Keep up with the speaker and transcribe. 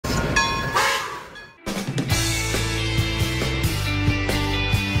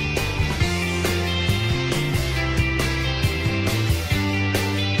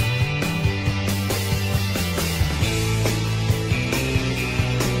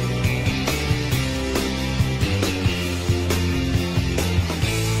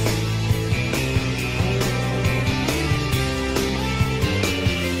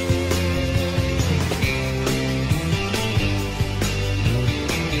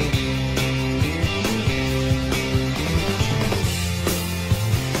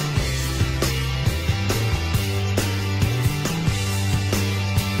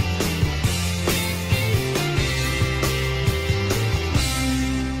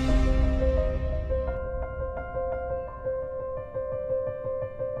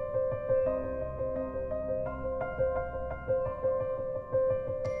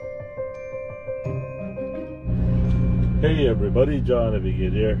Hey everybody, John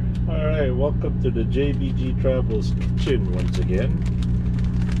Abigail here. Alright, welcome to the JBG TRAVELS kitchen once again.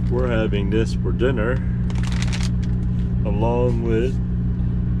 We're having this for dinner along with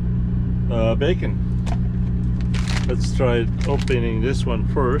bacon. Let's try opening this one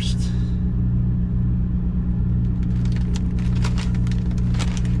first.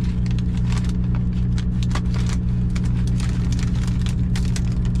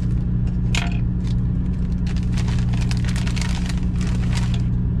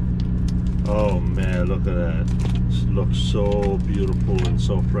 Oh man, look at that. It looks so beautiful and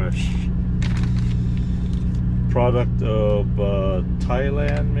so fresh. Product of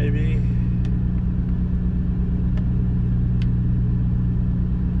Thailand, maybe?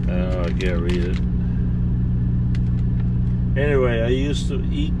 I can't read it. Anyway, I used to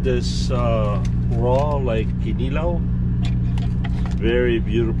eat this raw like kinilaw. Very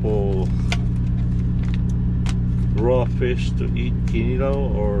beautiful raw fish to eat,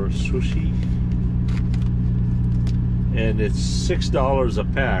 kinilaw or sushi, and it's $6 a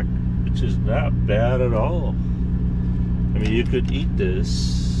pack, which is not bad at all. I mean, you could eat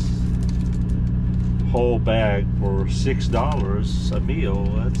this whole bag for $6 a meal.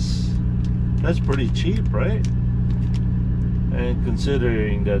 That's pretty cheap, right? And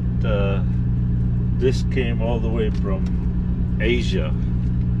considering that this came all the way from Asia.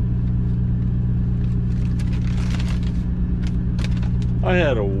 I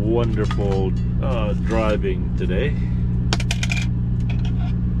had a wonderful driving today.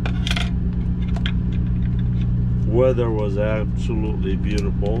 Weather was absolutely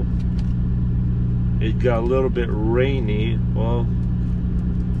beautiful. It got a little bit rainy, well,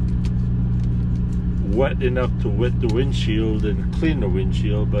 wet enough to wet the windshield and clean the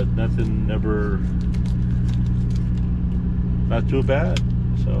windshield, but nothing, not too bad.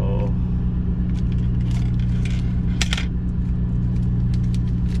 So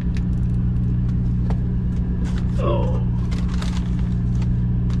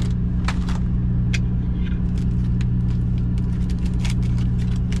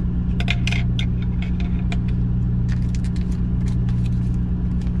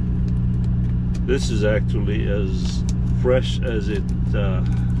this is actually as fresh as it can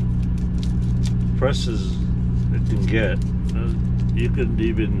get. You can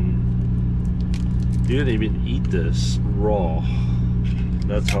even eat this raw.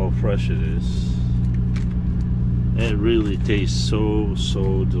 That's how fresh it is. It really tastes so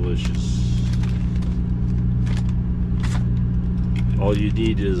delicious. All you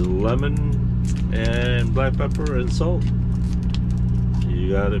need is lemon and black pepper and salt.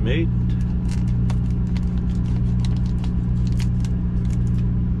 You got it made.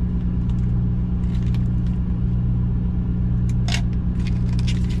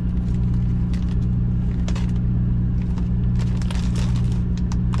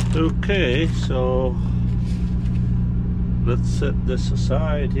 Okay, so let's set this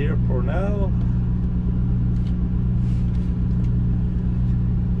aside here for now.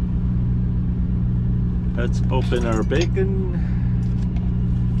 Let's open our bacon.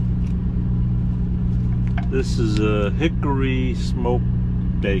 This is a hickory smoked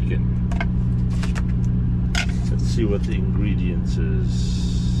bacon. Let's see what the ingredients is.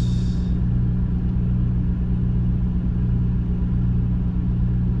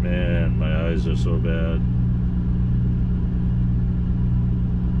 Man, my eyes are so bad.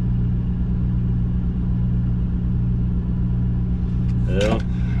 Well,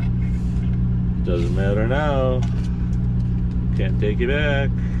 doesn't matter now. Can't take it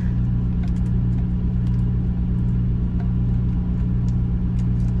back.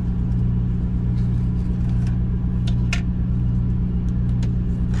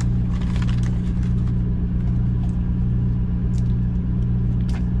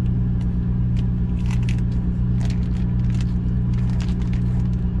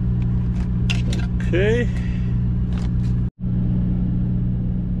 Okay.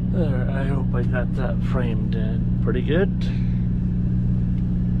 There, I hope I got that framed in pretty good.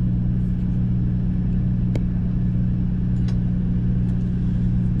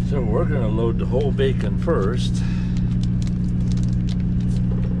 So we're going to load the whole bacon first.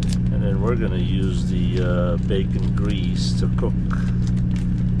 And then we're going to use the bacon grease to cook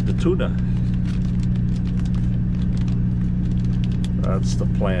the tuna. That's the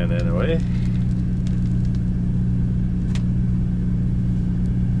plan anyway.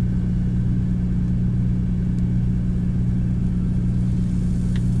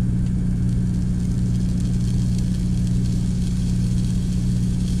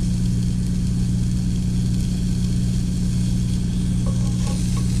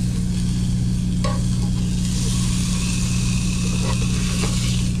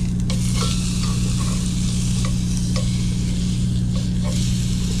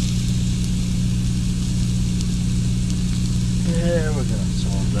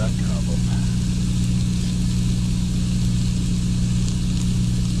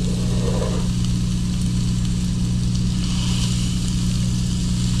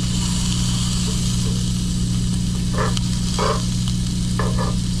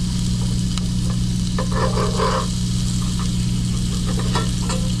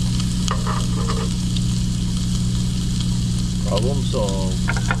 problem solved.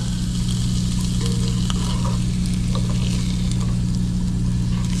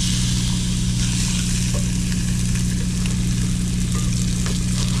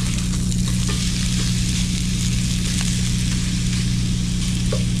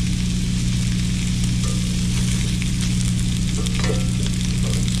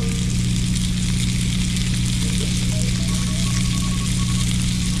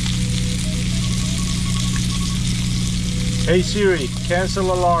 Hey Siri,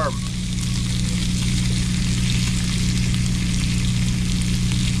 cancel alarm.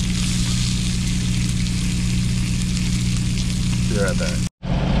 Be right back.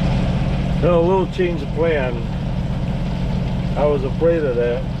 Now a little change of plan. I was afraid of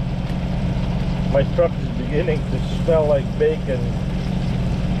that. My truck is beginning to smell like bacon.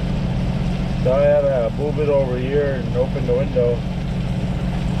 So I had to move it over here and open the window.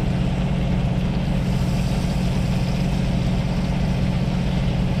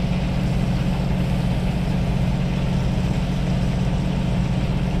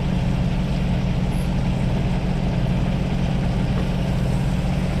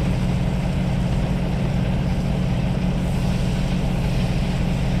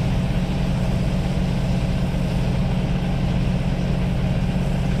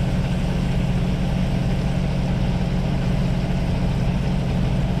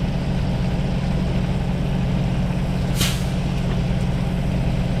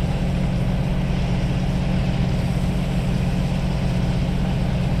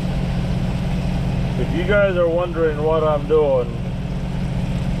 If you guys are wondering what I'm doing,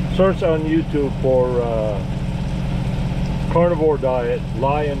 search on YouTube for carnivore diet,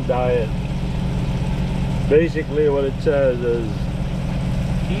 lion diet. Basically what it says is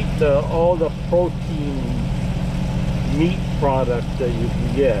eat all the protein meat products that you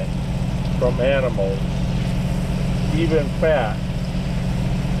can get from animals, even fat,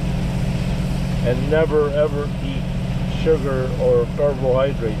 and never ever eat sugar or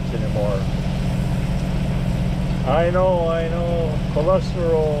carbohydrates anymore. I know,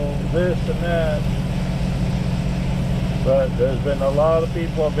 cholesterol, this and that, but there's been a lot of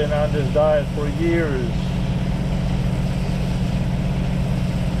people have been on this diet for years,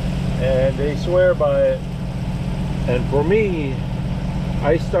 and they swear by it. And for me,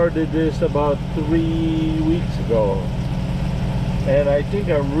 I started this about 3 weeks ago, and I think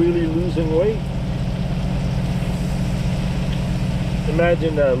I'm really losing weight.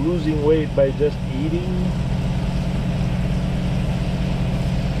 Imagine losing weight by just eating.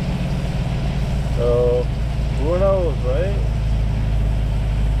 So, who knows, right?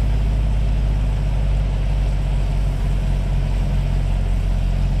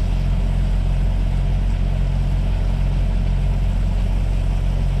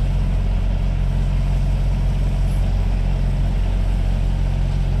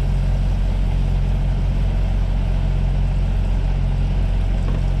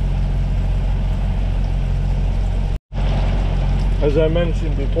 As I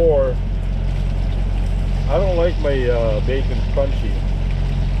mentioned before, I don't like my bacon crunchy.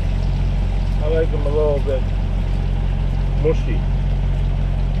 I like them a little bit mushy.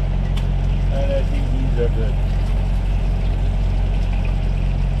 And I think these are good.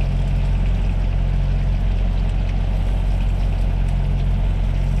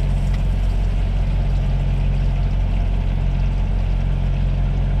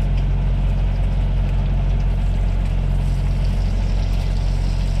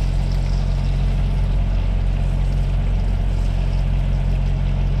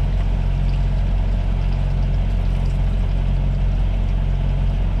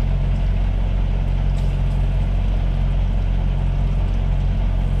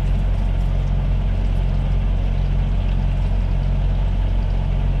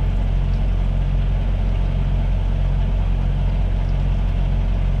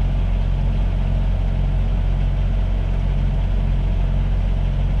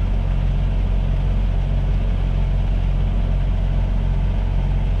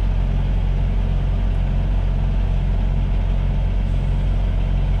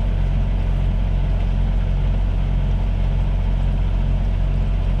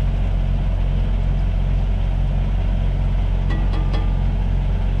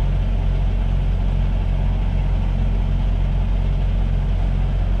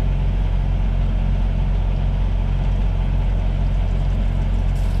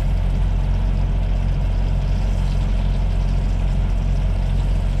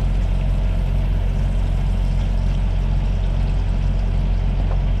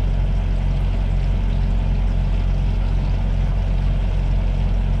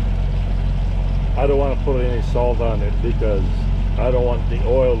 I don't want to put any salt on it because I don't want the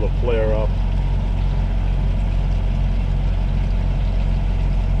oil to flare up.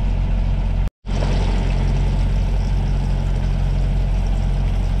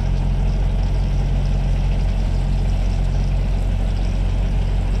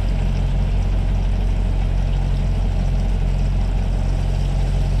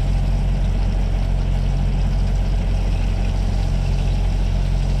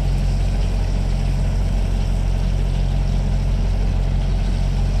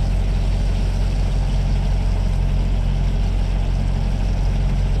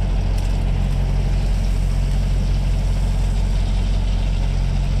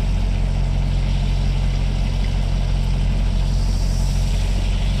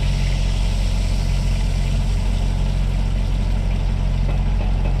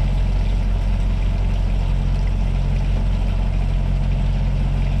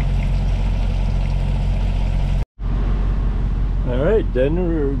 Alright,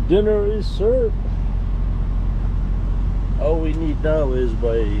 dinner is served. All we need now is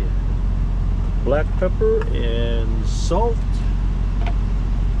my black pepper and salt,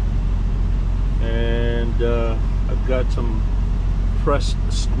 and I've got some pressed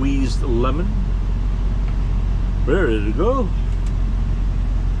squeezed lemon ready to go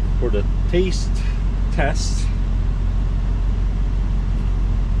for the taste test.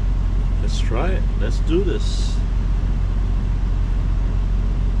 Let's try it. Let's do this.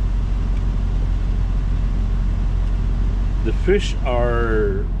 The fish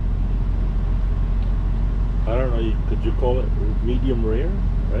are, I don't know, could you call it medium rare,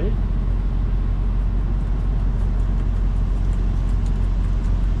 right?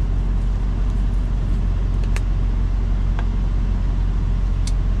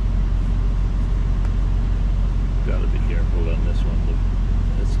 Gotta be careful on this one. Look,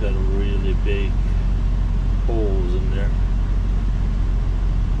 it's got really big holes in there.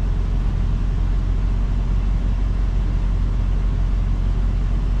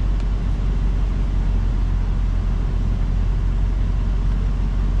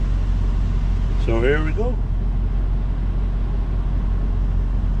 So here we go.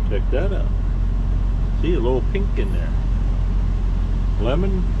 Check that out. See a little pink in there.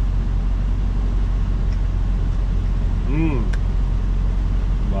 Lemon.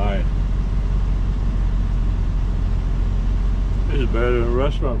 My. This is better than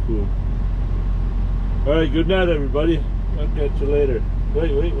restaurant food. Alright, good night everybody. I'll catch you later.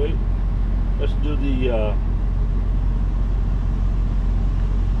 Wait. Let's do the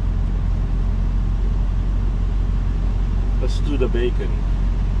let's do the bacon.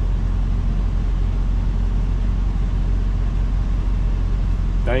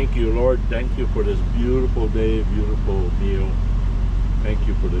 Thank you, Lord. Thank you for this beautiful day, beautiful meal. Thank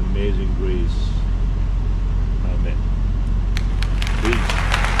you for the amazing grace.